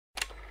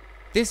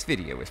This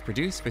video was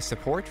produced with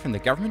support from the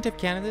Government of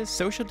Canada's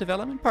Social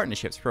Development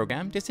Partnerships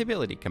Program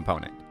Disability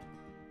Component.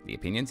 The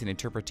opinions and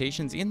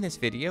interpretations in this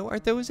video are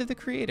those of the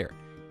creator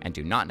and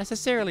do not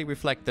necessarily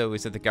reflect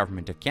those of the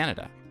Government of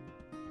Canada.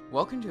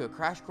 Welcome to a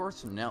crash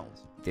course from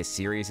NNELS. This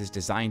series is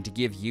designed to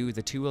give you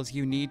the tools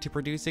you need to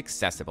produce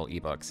accessible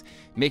ebooks,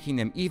 making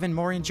them even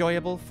more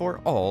enjoyable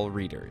for all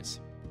readers.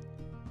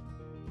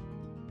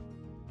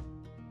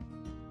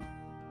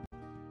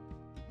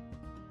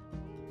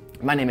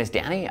 My name is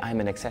Danny. I'm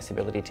an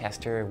accessibility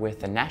tester with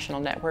the National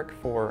Network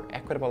for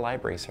Equitable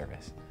Library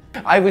Service.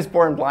 I was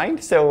born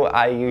blind, so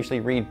I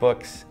usually read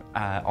books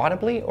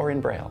audibly or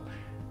in Braille.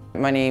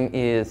 My name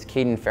is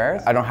Caden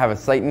Ferris. I don't have a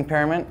sight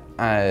impairment,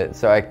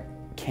 so I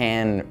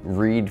can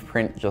read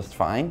print just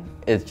fine.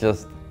 It's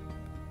just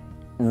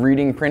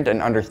reading print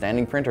and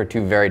understanding print are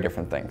two very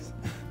different things.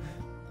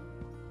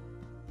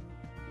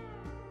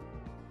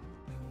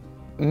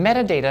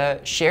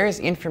 Metadata shares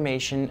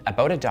information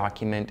about a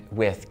document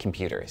with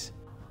computers.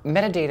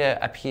 Metadata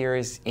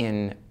appears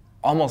in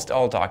almost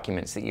all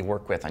documents that you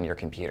work with on your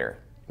computer.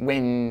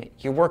 When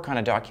you work on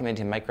a document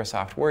in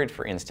Microsoft Word,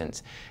 for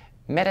instance,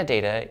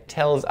 metadata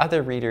tells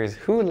other readers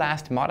who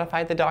last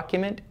modified the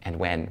document and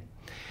when.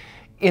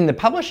 In the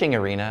publishing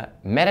arena,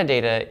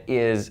 metadata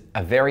is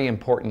a very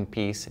important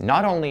piece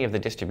not only of the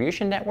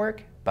distribution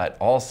network, but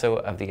also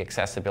of the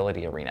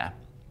accessibility arena.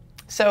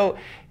 So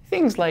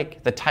things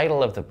like the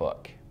title of the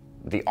book,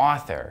 the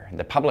author,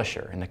 the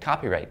publisher, and the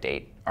copyright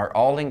date are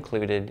all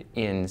included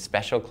in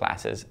special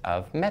classes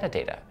of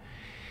metadata.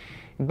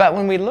 But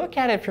when we look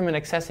at it from an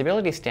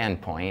accessibility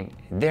standpoint,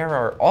 there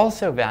are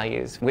also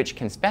values which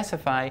can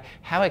specify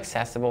how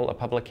accessible a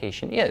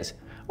publication is,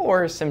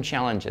 or some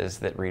challenges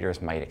that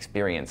readers might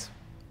experience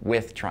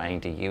with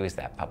trying to use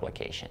that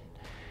publication.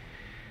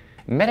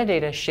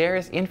 Metadata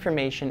shares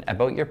information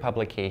about your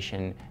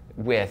publication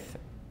with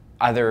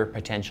other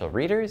potential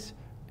readers,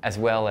 as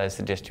well as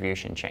the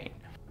distribution chain.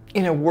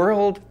 In a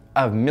world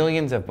of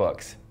millions of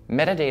books,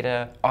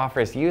 metadata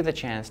offers you the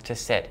chance to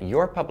set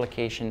your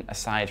publication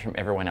aside from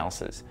everyone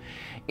else's.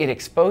 It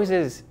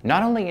exposes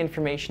not only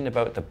information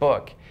about the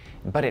book,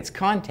 but its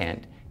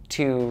content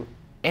to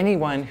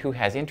anyone who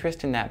has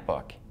interest in that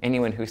book,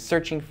 anyone who's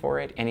searching for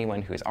it,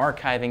 anyone who's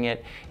archiving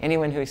it,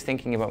 anyone who's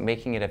thinking about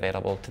making it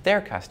available to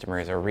their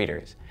customers or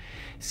readers.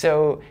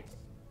 So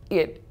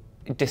it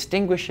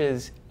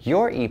distinguishes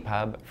your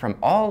EPUB from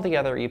all the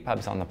other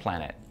EPUBs on the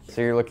planet.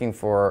 So you're looking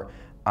for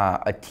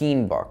a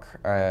teen book,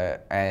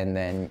 and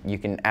then you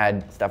can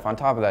add stuff on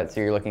top of that.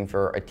 So you're looking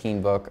for a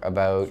teen book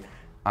about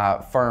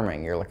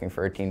farming. You're looking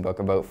for a teen book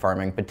about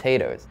farming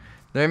potatoes.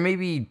 There may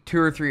be 2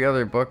 or 3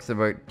 other books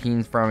about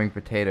teens farming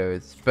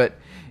potatoes, but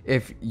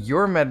if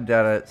your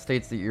metadata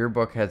states that your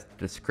book has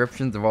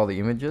descriptions of all the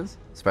images,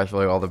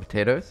 especially all the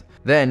potatoes,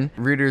 then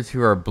readers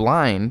who are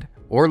blind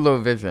or low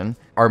vision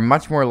are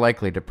much more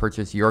likely to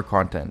purchase your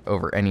content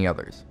over any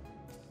others.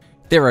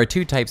 There are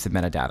 2 types of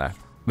metadata,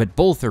 but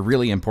both are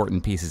really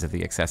important pieces of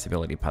the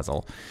accessibility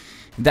puzzle.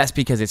 That's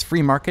because it's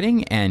free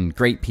marketing and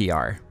great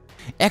PR.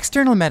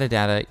 External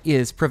metadata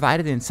is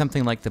provided in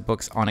something like the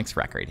book's ONIX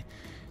record.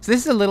 So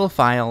this is a little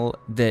file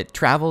that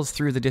travels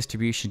through the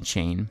distribution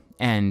chain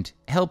and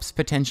helps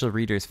potential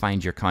readers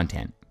find your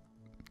content.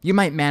 You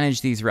might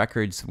manage these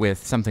records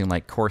with something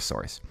like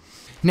CoreSource.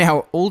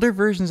 Now, older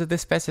versions of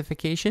this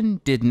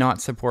specification did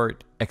not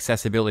support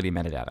accessibility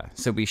metadata,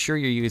 so be sure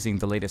you're using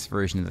the latest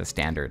version of the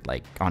standard,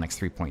 like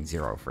ONIX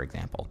 3.0, for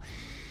example.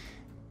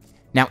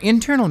 Now,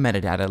 internal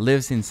metadata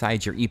lives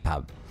inside your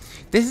EPUB.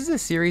 This is a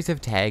series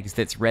of tags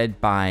that's read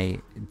by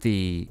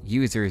the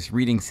user's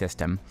reading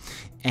system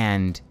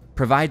and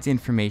provides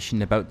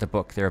information about the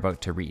book they're about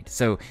to read.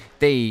 So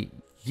they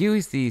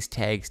use these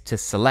tags to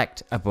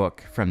select a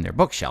book from their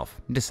bookshelf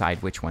and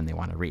decide which one they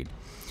want to read.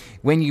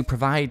 When you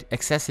provide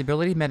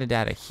accessibility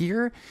metadata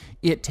here,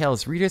 it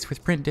tells readers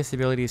with print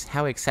disabilities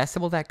how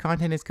accessible that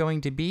content is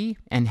going to be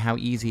and how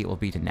easy it will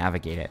be to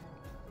navigate it.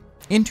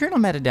 Internal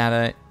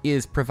metadata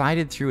is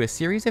provided through a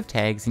series of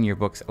tags in your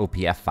book's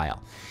OPF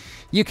file.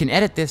 You can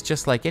edit this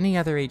just like any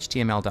other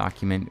HTML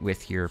document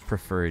with your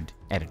preferred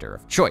editor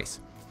of choice.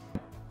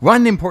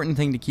 One important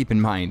thing to keep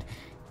in mind,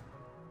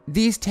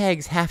 these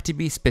tags have to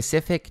be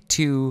specific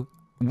to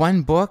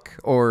one book,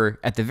 or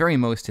at the very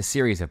most, a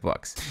series of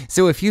books.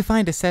 So if you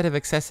find a set of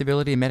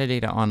accessibility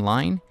metadata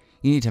online,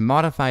 you need to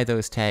modify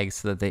those tags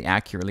so that they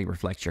accurately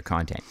reflect your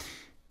content.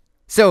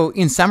 So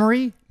in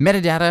summary,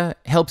 metadata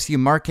helps you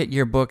market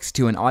your books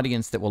to an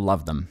audience that will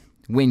love them.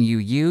 When you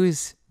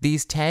use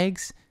these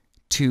tags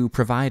to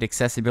provide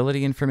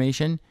accessibility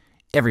information,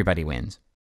 everybody wins.